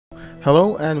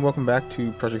Hello and welcome back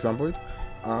to Project Zomboid.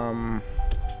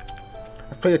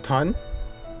 I've played a ton,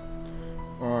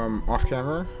 off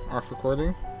camera, off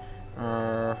recording.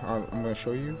 I'm gonna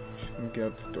show you. Let me get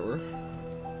out this door.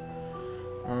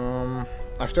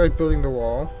 I started building the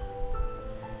wall.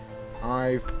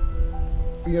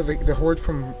 The horde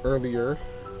from earlier,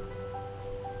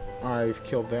 I've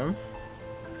killed them.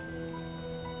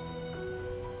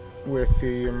 With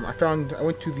the,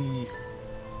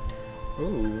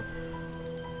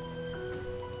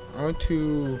 I went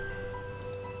to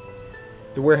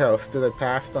the warehouse that I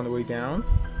passed on the way down.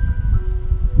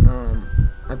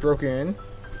 I broke in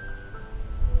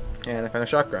and I found a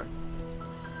shotgun.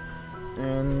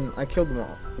 And I killed them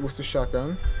all with the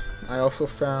shotgun. I also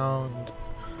found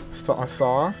a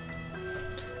saw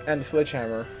and a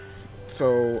sledgehammer.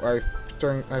 So I've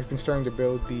been starting to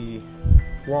build the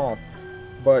wall.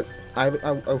 But I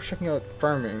was checking out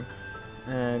farming,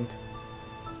 and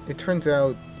it turns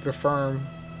out the farm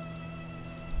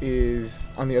is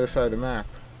on the other side of the map.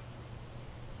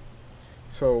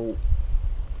 So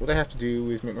what I have to do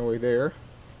is make my way there,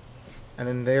 and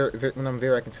then when I'm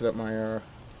there, I can set up my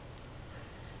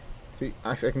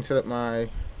I can set up my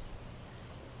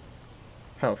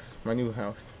house, my new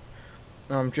house.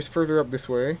 Just further up this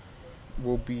way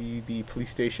will be the police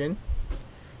station,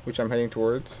 which I'm heading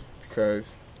towards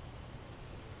because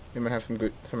it might have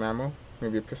some ammo,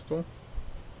 maybe a pistol.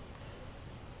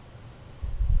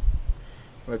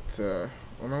 Let's yeah,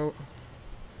 here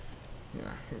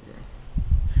we go.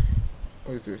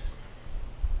 What is this?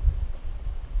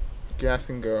 Gas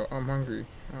and go. I'm hungry.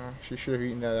 She should have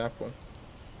eaten that apple.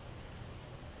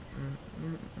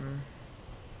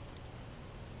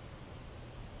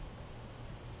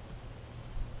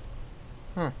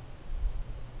 Huh.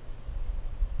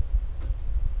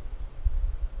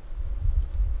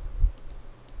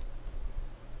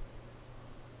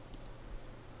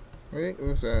 Wait, what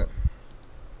was that?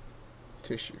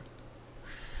 Tissue.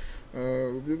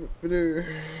 What do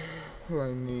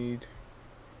I need?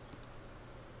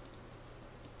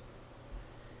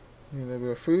 Need a little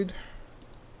bit of food.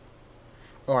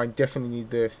 Oh, I definitely need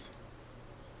this.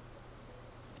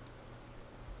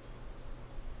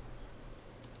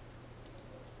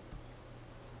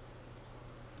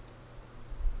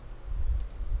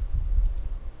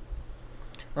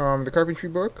 The carpentry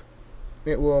book.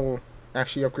 It will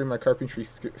actually upgrade my carpentry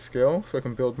skill, so I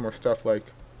can build more stuff like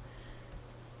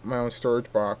my own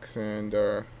storage box and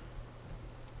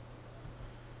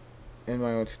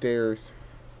my own stairs.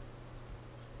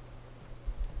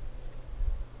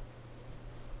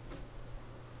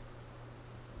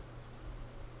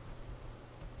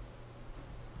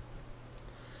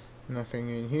 Nothing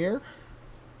in here.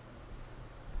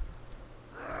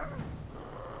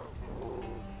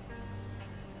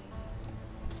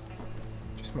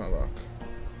 Just my luck.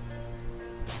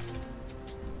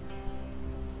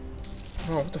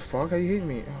 Oh, what the fuck? How you hit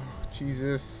me? Oh,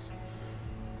 Jesus.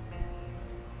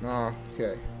 Oh,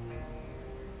 okay.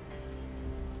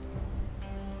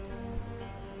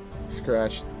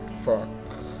 Scratch. Fuck.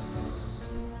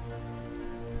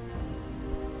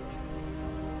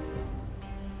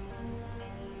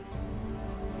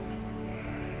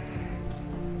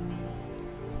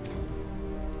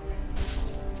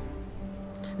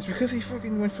 It's because he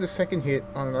fucking went for the second hit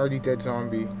on an already dead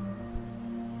zombie.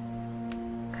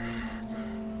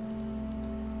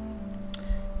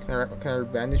 Can I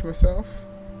bandage myself?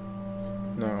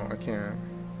 No, I can't.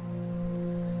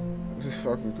 This is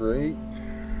fucking great.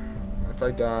 If I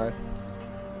die,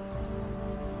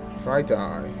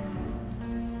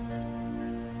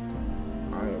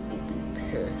 I will be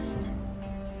pissed.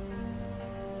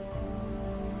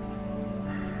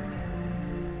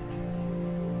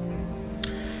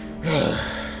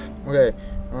 Okay,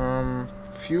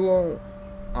 fuel,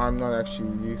 I'm not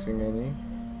actually using any,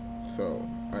 so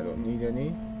I don't need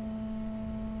any.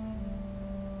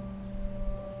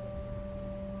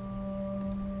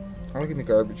 I'm looking at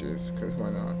the garbages, because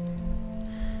why not?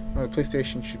 The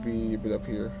PlayStation should be a bit up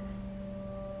here.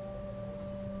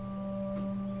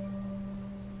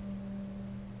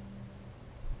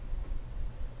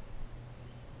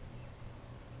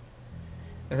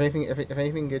 If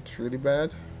anything gets really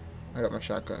bad, I got my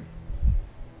shotgun,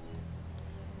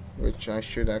 which I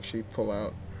should actually pull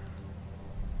out.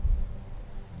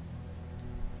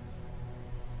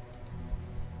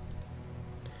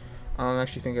 I don't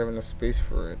actually think I have enough space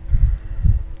for it.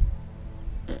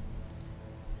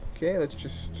 Okay, let's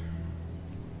just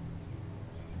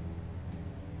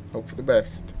hope for the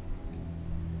best.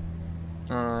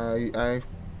 I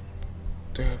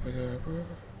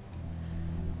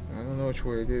don't know which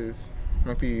way it is.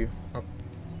 Might be up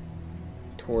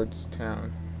towards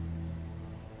town.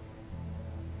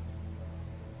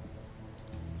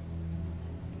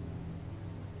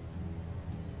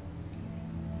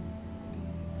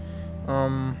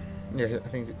 Yeah, I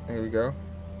think here we go.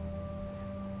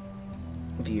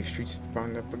 The streets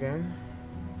spawned up again.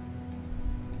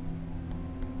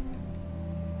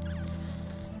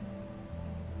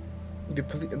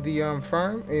 The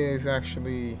farm is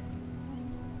actually.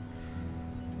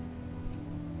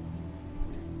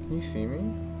 Can you see me?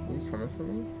 Are you coming for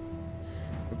me?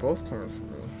 You're both coming for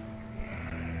me.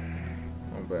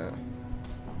 Oh bad.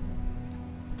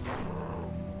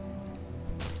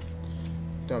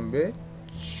 Dumb bitch.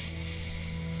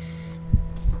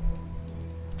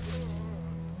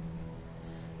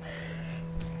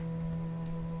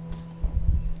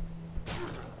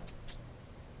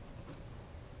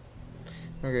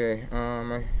 Okay,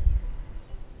 my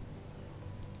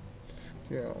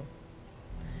skill.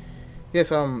 Yes,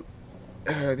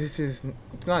 this is,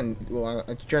 it's not, well,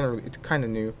 it's generally, it's kind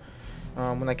of new.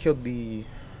 When I killed the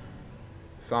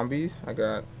zombies, I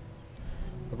got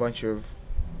a bunch of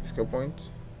skill points.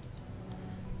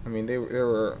 I mean, there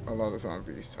were a lot of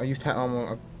zombies. I used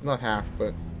almost, not half,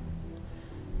 but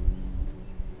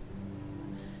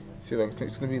see, look,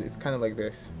 it's kind of like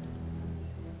this.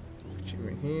 Put you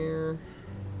in here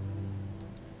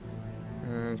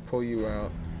and pull you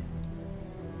out.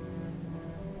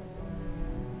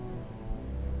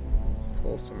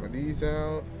 Pull some of these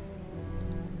out.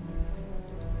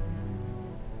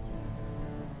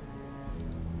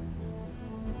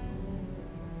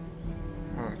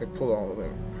 I can pull all of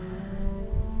them.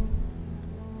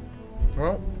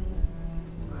 Well,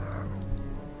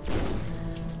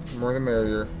 more the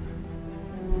merrier.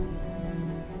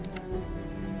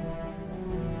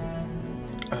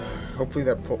 Hopefully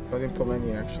I didn't pull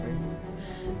any actually.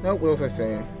 Nope, what was I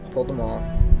saying? Pulled them all.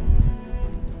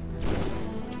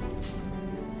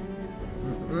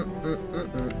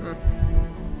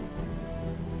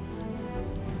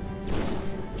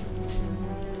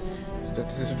 So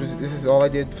this is all I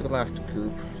did for the last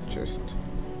group. Just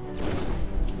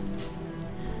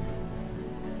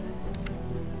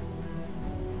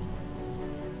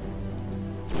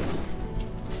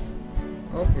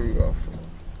oh, here we go.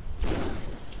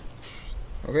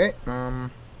 Okay,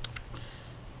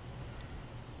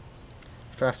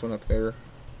 fast one up there.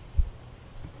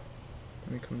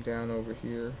 Let me come down over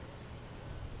here.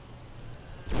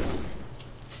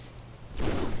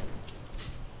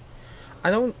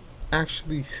 I don't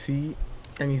actually see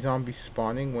any zombies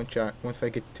spawning once I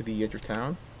get to the edge of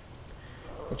town,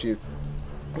 which is,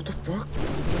 what the fuck?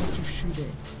 What are you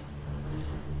shooting?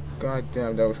 God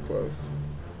damn, that was close.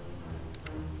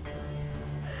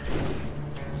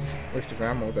 Waste of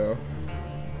ammo though.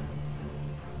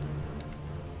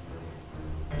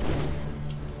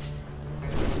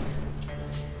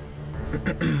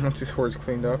 Once this horde's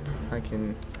cleaned up, I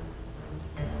can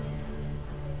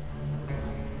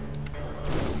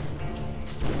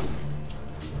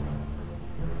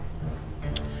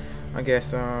I guess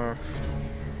is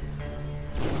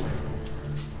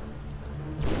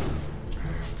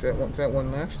that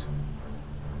one left?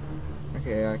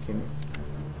 Okay, I can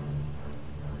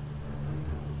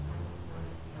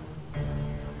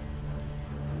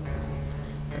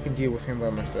deal with him by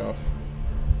myself.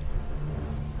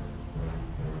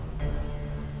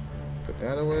 Put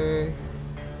that away.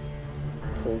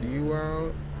 Pull you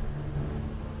out.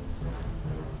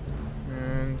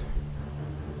 And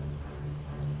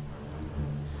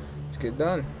let's get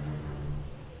done.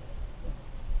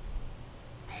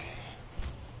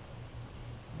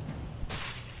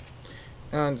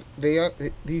 And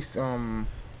these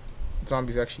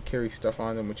zombies actually carry stuff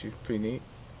on them, which is pretty neat.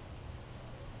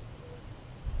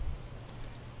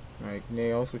 Like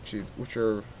nails, which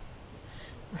are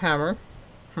a hammer.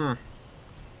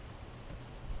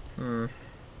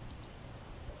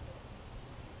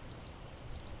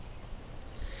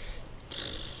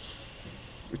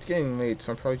 It's getting late,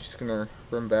 so I'm probably just gonna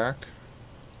run back.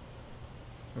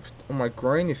 Oh, my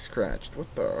groin is scratched.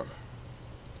 What the?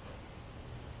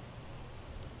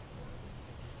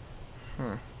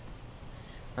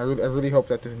 I really hope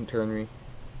that doesn't turn me.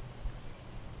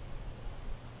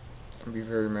 I'll be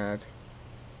very mad.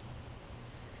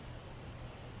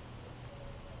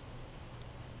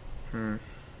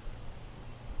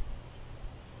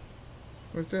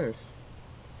 What's this?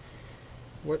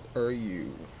 What are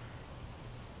you?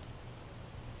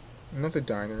 Another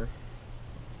diner.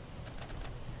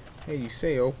 Hey, you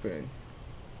say open.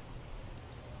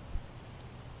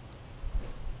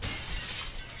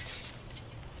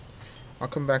 I'll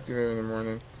come back to there in the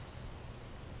morning.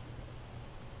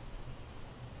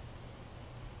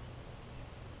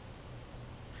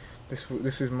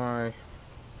 This is my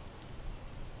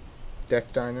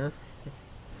death diner.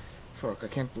 Fuck, I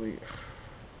can't believe.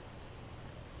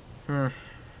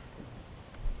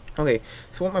 Okay,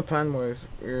 so what my plan was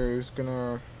is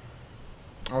I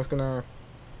was gonna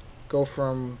go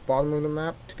from bottom of the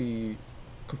map to the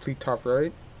complete top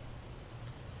right.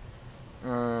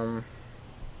 And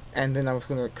then I was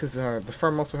gonna, cause the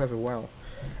farm also has a well,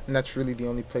 and that's really the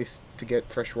only place to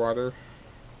get fresh water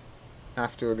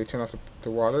after they turn off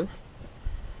the water.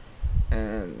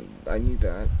 And I need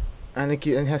that, and it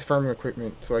has farming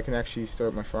equipment, so I can actually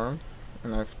start my farm.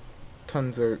 And I have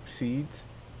tons of seeds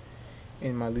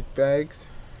in my loot bags,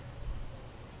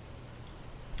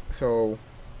 so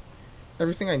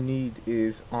everything I need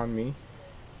is on me,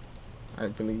 I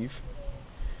believe.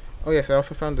 Oh yes, I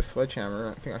also found the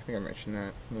sledgehammer. I think I mentioned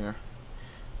that. Yeah,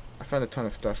 I found a ton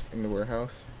of stuff in the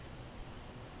warehouse.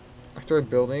 I started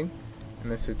building,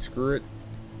 and I said screw it.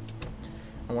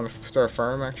 I want to start a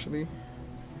farm actually.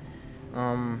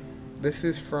 This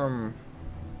is from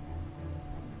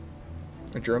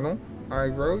a journal I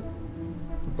wrote,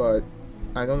 but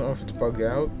I don't know if it's bugged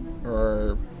out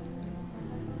or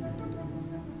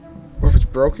if it's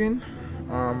broken.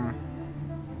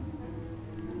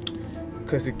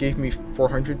 Because it gave me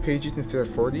 400 pages instead of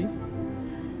 40,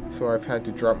 so I've had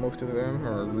to drop most of them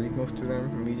or read most of them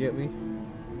immediately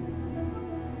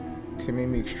because it made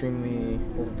me extremely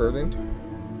overburdened,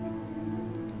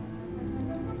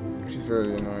 which is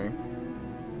very annoying.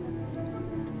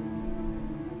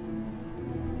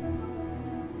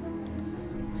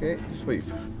 Okay, sleep.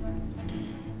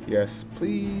 Yes,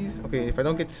 please. Okay, if I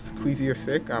don't get queasy or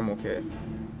sick, I'm okay.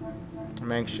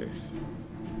 I'm anxious.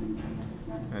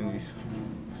 And he's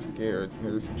scared.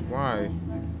 Why?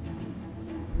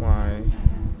 Why?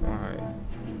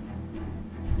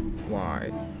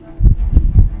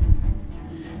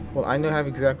 Well, I have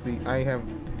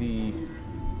the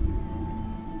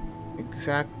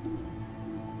exact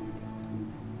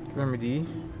remedy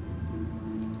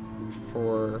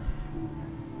for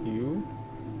you.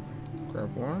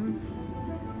 Grab one,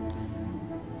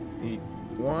 eat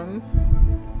one,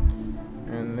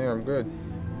 and there, I'm good.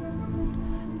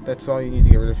 That's all you need to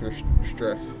get rid of your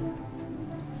stress.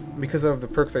 Because of the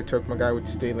perks I took, my guy would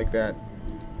stay like that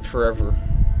forever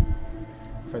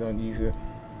if I don't use it.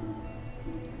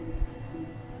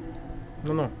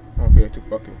 No. Okay, I took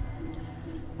bucket.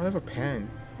 I have a pen.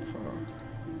 Fuck.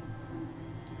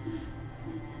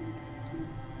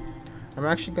 I'm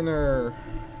actually gonna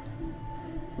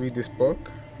read this book,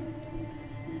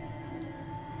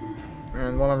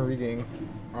 and while I'm reading,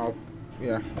 I'll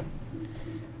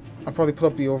probably put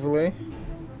up the overlay,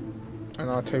 and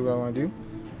I'll tell you what I want to do.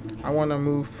 I want to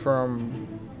move from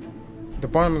the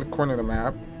bottom of the corner of the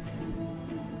map,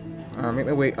 make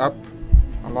my way up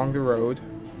along the road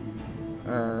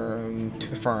to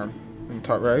the farm in the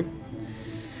top right.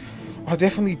 I'll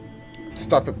definitely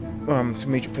stop at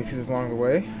some major places along the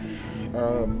way.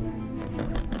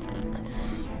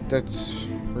 That's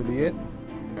really it.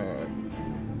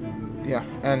 Yeah,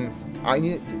 and I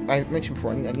mentioned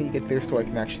before, I need to get there so I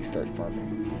can actually start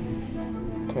farming.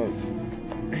 Because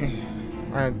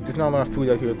there's not a lot of food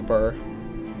out here at the bar.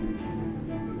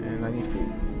 And I need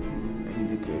food. I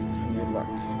need it good. I need it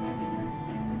lots.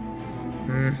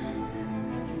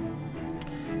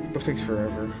 The book takes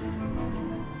forever.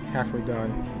 Halfway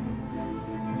done.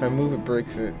 If I move, it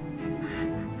breaks it.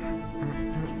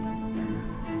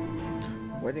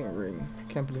 Wedding ring. I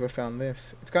can't believe I found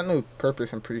this. It's got no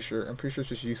purpose, I'm pretty sure. I'm pretty sure it's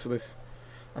just useless.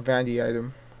 A vanity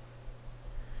item.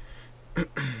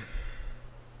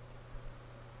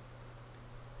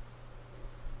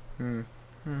 Oh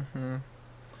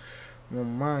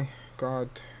my god.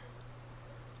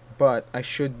 But I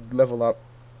should level up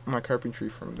my carpentry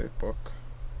from this book.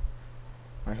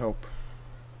 I hope.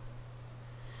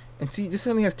 And see, this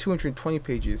only has 220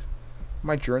 pages.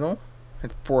 My journal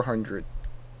had 400.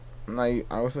 And I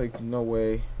was like, no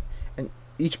way. And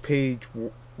each page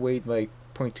weighed like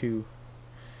 0.2.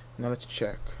 Now let's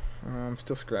check. I'm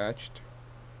still scratched.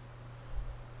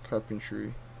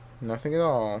 Carpentry. Nothing at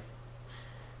all.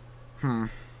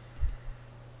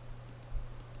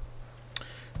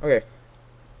 Okay.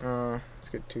 Let's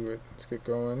get to it. Let's get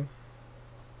going.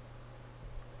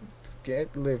 Let's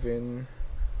get living.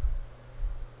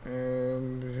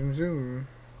 And zoom.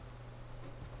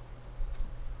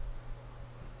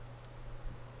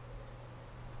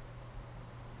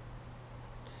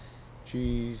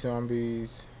 Gee,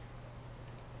 zombies.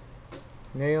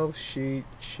 Nail, sheet,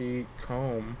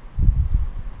 comb.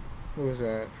 What was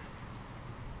that?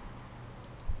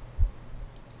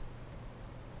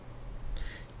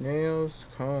 Nails,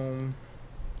 comb,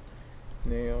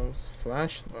 nails,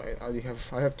 flashlight. I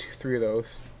have three of those.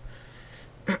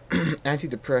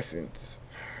 Antidepressants.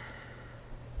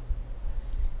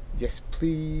 Yes,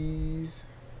 please.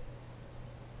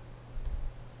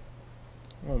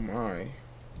 Oh my.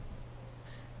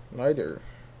 Lighter.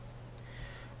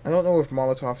 I don't know if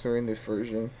Molotovs are in this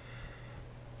version,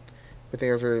 but they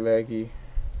are very laggy,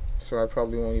 so I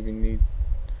probably won't even need.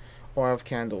 Oh, I have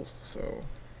candles, so.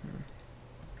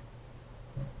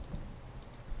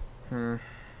 An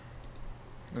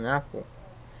apple.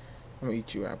 I'm gonna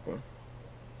eat you, apple.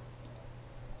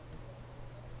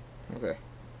 Okay.